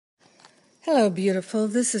Hello, beautiful.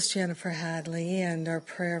 This is Jennifer Hadley, and our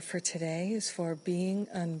prayer for today is for being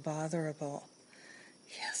unbotherable.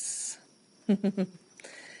 Yes.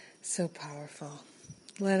 So powerful.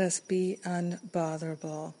 Let us be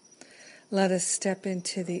unbotherable. Let us step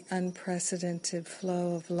into the unprecedented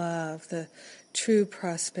flow of love, the true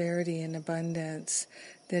prosperity and abundance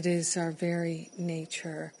that is our very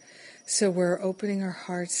nature. So we're opening our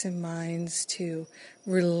hearts and minds to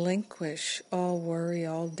relinquish all worry,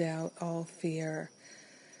 all doubt, all fear.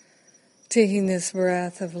 Taking this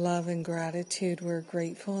breath of love and gratitude, we're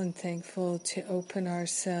grateful and thankful to open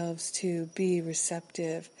ourselves to be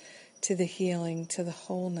receptive to the healing, to the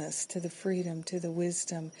wholeness, to the freedom, to the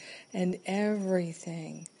wisdom, and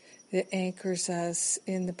everything that anchors us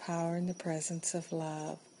in the power and the presence of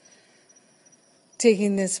love.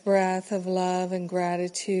 Taking this breath of love and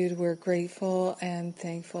gratitude, we're grateful and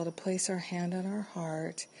thankful to place our hand on our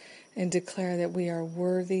heart and declare that we are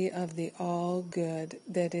worthy of the all good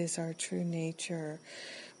that is our true nature.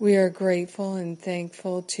 We are grateful and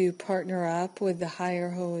thankful to partner up with the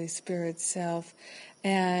higher Holy Spirit self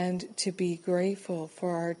and to be grateful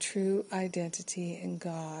for our true identity in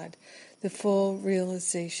God. The full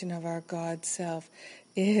realization of our God self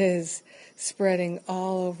is spreading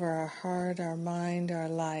all over our heart, our mind, our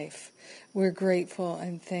life. We're grateful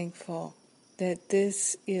and thankful that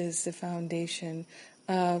this is the foundation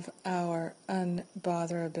of our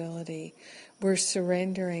unbotherability. We're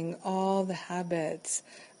surrendering all the habits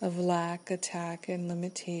of lack, attack, and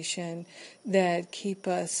limitation that keep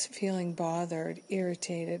us feeling bothered,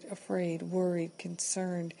 irritated, afraid, worried,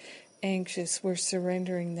 concerned, anxious. We're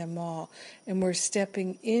surrendering them all, and we're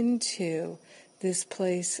stepping into this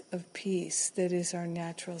place of peace that is our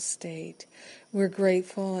natural state. We're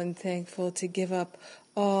grateful and thankful to give up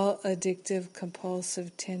all addictive,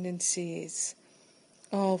 compulsive tendencies,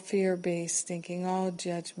 all fear-based thinking, all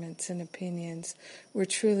judgments and opinions. We're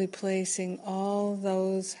truly placing all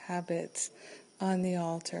those habits on the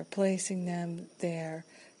altar, placing them there,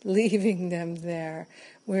 leaving them there.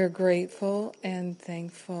 We're grateful and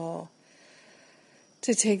thankful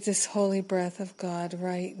to take this holy breath of God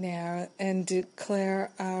right now and declare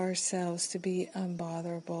ourselves to be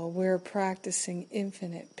unbotherable. We're practicing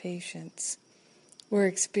infinite patience. We're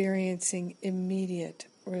experiencing immediate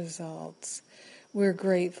results. We're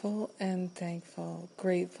grateful and thankful,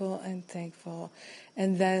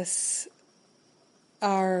 and thus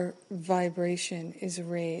our vibration is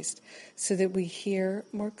raised so that we hear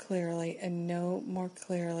more clearly and know more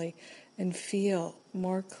clearly and feel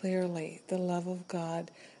more clearly the love of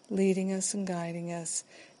God leading us and guiding us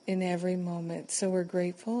in every moment. So we're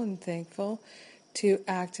grateful and thankful to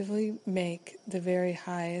actively make the very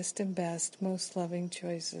highest and best, most loving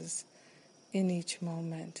choices in each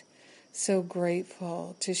moment. So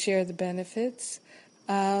grateful to share the benefits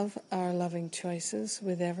of our loving choices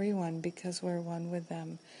with everyone because we're one with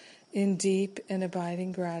them. In deep and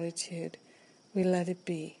abiding gratitude, we let it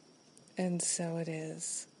be. And so it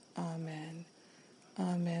is. Amen.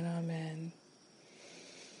 Amen, amen.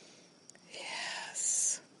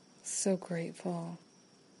 Yes. So grateful.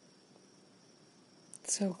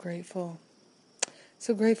 So grateful.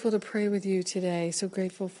 So grateful to pray with you today. So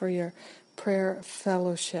grateful for your prayer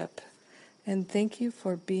fellowship. And thank you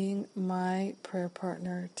for being my prayer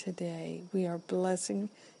partner today. We are blessing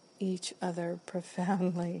each other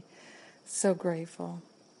profoundly. So grateful.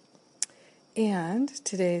 And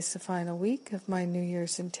today is the final week of my New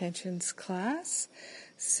Year's Intentions class.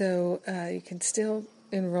 So you can still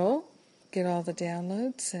enroll, get all the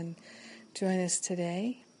downloads, and join us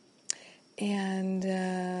today. And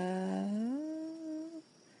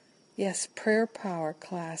yes, Prayer Power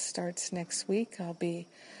class starts next week. I'll be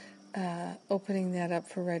opening that up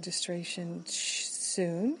for registration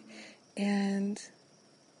soon. And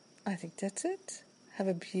I think that's it. Have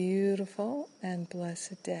a beautiful and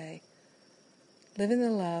blessed day. Live in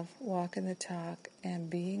the love, walk in the talk, and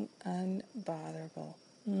being unbotherable.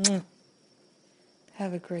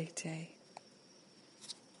 Have a great day.